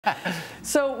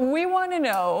So we want to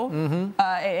know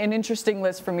an interesting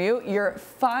list from you. Your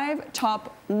 5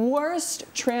 top worst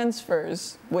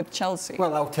transfers with Chelsea.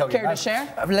 Well, I'll tell you. Care to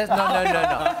share?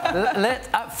 No.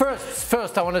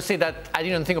 First, I want to say that I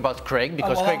didn't think about Craig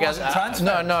because Craig has.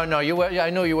 No. You were.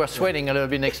 I know you were sweating a little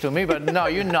bit next to me, but no,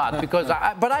 you're not because.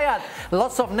 But I had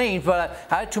lots of names, but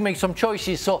I had to make some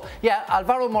choices. So yeah,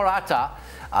 Alvaro Morata.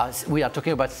 We are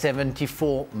talking about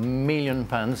 74 million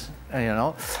pounds, you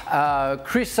know.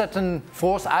 Chris Sutton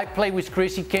Force, I played with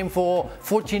Chris, he came for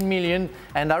 14 million,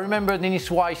 and I remember Dennis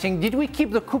Wise saying, did we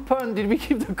keep the coupon? Did we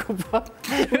keep the coupon?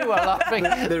 We were laughing.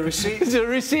 The receipt. The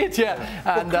receipt, yeah.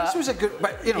 Well, and, Chris was a good,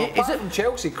 but you know, apart from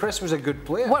Chelsea, Chris was a good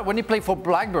player. Well, when he played for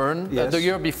Blackburn the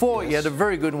year before, he had a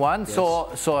very good one,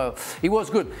 so he was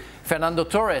good. Fernando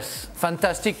Torres,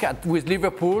 fantastic with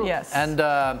Liverpool, and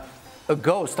a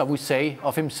ghost, I would say,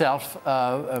 of himself,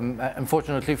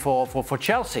 unfortunately for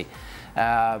Chelsea.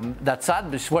 That's sad,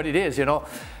 but it's what it is, you know.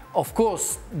 Of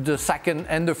course, the second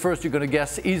and the first you're going to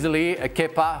guess easily,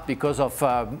 Kepa, because of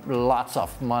lots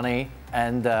of money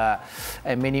and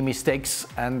many mistakes,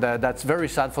 and that's very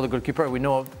sad for the goalkeeper. We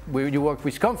know you work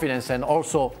with confidence, and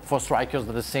also for strikers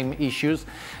with the same issues.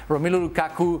 Romelu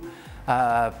Lukaku.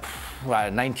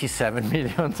 97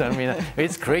 million. I mean,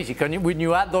 it's crazy. When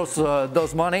you add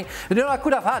those money, you know, I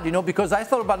could have had, you know, because I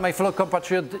thought about my fellow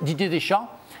compatriot Didier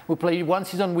Deschamps, who played one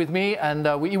season with me, and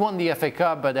he won the FA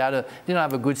Cup, but didn't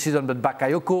have a good season. But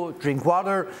Bakayoko,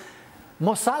 Drinkwater,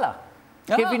 Mo Salah,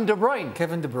 Kevin De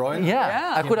Bruyne.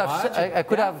 Yeah. I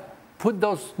could have put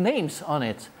those names on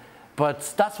it.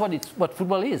 But that's what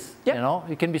football is. You know,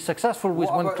 you can be successful with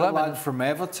one club. What about the lad from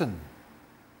Everton?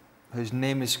 Whose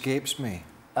name escapes me.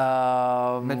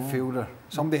 Midfielder.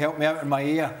 Somebody help me out in my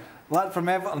ear. Lad from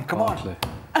Everton, come on.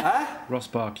 Ross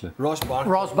Barkley. Ross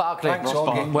Barkley. Thanks,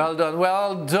 well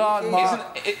done,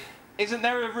 Mark. Isn't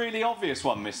there a really obvious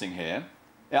one missing here?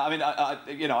 Yeah, I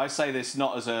mean, you know, I say this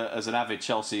not as an avid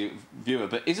Chelsea viewer,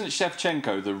 but isn't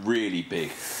Shevchenko the really big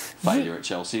failure at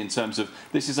Chelsea in terms of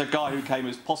this is a guy who came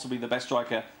as possibly the best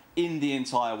striker in the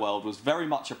entire world, was very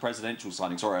much a presidential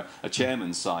signing, sorry, a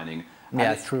chairman's signing.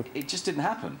 Yeah, it's true. It just didn't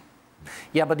happen.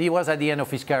 Yeah, but he was at the end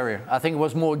of his career. I think it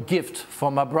was more a gift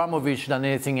from Abramovich than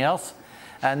anything else.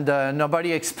 And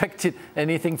nobody expected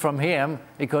anything from him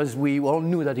because we all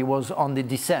knew that he was on the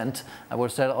descent, I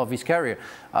would say, of his career.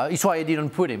 It's why I didn't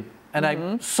put him. And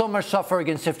I so much suffer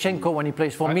against Shevchenko when he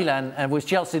plays for Milan and with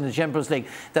Chelsea in the Champions League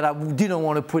that I didn't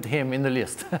want to put him in the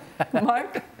list.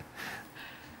 Mark?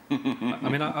 I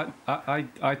mean,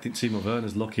 I think Timo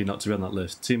Werner's lucky not to be on that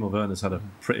list. Timo Werner's had a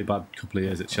pretty bad couple of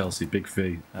years at Chelsea, big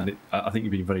fee. And I think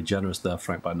you've been very generous there,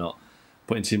 Frank, by not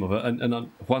putting Timo Werner. And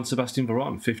Juan Sebastian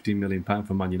Veron, £15 million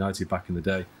for Man United back in the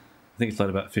day. I think he's played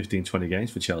about 15, 20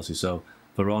 games for Chelsea. So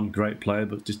Veron, great player,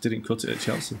 but just didn't cut it at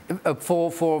Chelsea.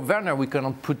 For Werner, we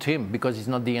cannot put him because it's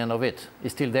not the end of it.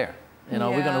 He's still there. You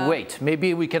know, we're going to wait.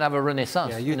 Maybe we can have a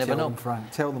renaissance. Yeah, you never know. Them, Frank.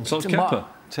 Tell them. So's Kepa.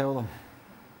 Tell them.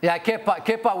 Yeah,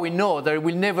 Kepa, we know that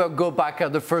we'll never go back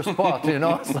at the first part, you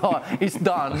know. So it's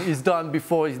done. It's done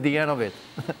before it's the end of it.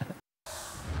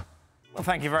 Well,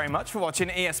 thank you very much for watching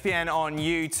ESPN on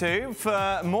YouTube.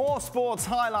 For more sports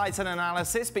highlights and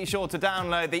analysis, be sure to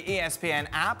download the ESPN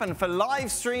app. And for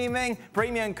live streaming,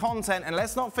 premium content, and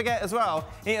let's not forget as well,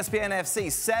 ESPN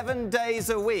FC 7 days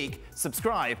a week.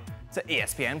 Subscribe to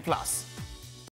ESPN+.